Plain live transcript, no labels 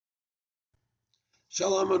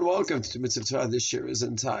Shalom and welcome to Mitzvah Torah. This year is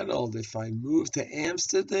entitled, If I Move to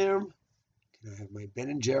Amsterdam, Can I Have My Ben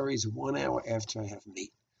and Jerry's 1 hour after I have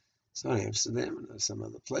meat? So in Amsterdam and some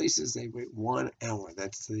other places, they wait 1 hour.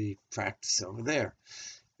 That's the practice over there.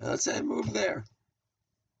 Now let's say I move there.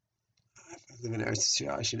 If I live in Eretz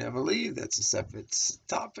Yisrael, I should never leave. That's a separate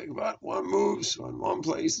topic, but one moves from one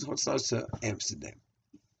place, one starts to Amsterdam.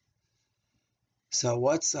 So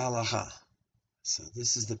what's halacha? So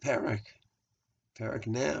this is the parak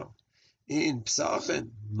now. In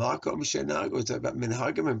Pesachim, Makom Shenago, it's about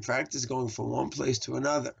minhagim and practice going from one place to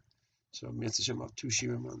another. So Mitzvah Shem have two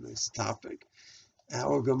shirim on this topic.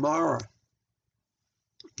 Our Gemara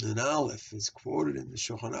in Aleph is quoted in the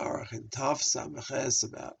Shulchan Aruch in Taf Samaches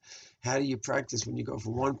about how do you practice when you go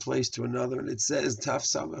from one place to another, and it says Taf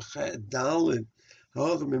Samachet Dalin. So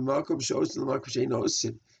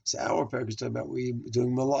our parak is talking about we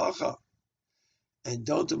doing malacha. And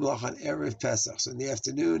don't do malacha on Erev Pesach. So in the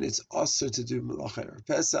afternoon, it's also to do malacha Erev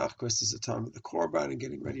Pesach, because it's the time of the Korban and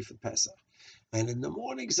getting ready for Pesach. And in the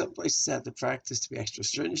morning, some places have the practice to be extra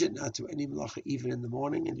stringent, not do any malacha even in the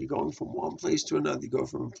morning. And you're going from one place to another. You go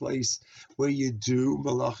from a place where you do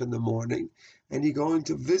malacha in the morning, and you're going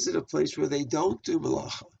to visit a place where they don't do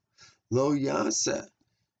malacha. Lo yaseh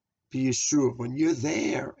b'yeshuv. When you're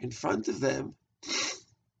there in front of them,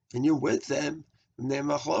 and you're with them, and they're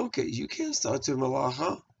machloket, you can't start to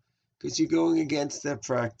malacha because you're going against their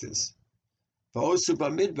practice. But also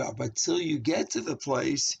b'midbar, but till you get to the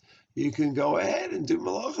place, you can go ahead and do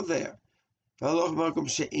malacha there. And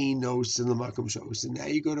now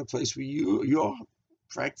you go to a place where your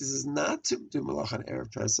practice is not to do malacha on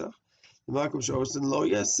Erev Pesach. The makom she'osin lo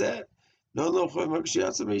yaseh,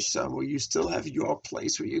 where you still have your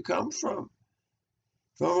place where you come from.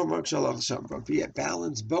 But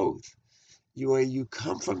balance both. Where you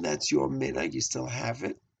come from, that's your minhag, you still have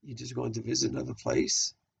it. You're just going to visit another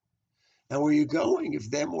place. And where you're going,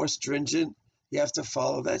 if they're more stringent, you have to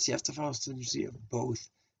follow that. You have to follow stringency of both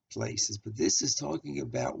places. But this is talking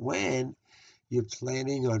about when you're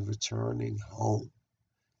planning on returning home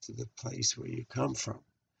to the place where you come from.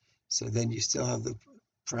 So then you still have the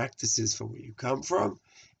practices from where you come from,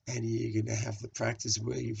 and you're going to have the practice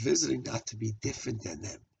where you're visiting not to be different than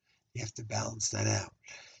them. You have to balance that out.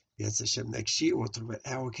 Yes, Hashem, next year we'll talk about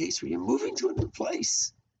our case where you're moving to a new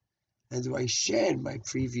place. And do I shed my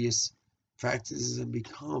previous practices and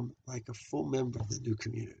become like a full member of the new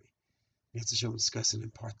community? Yes, Hashem will discuss it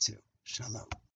in part 2. Shalom.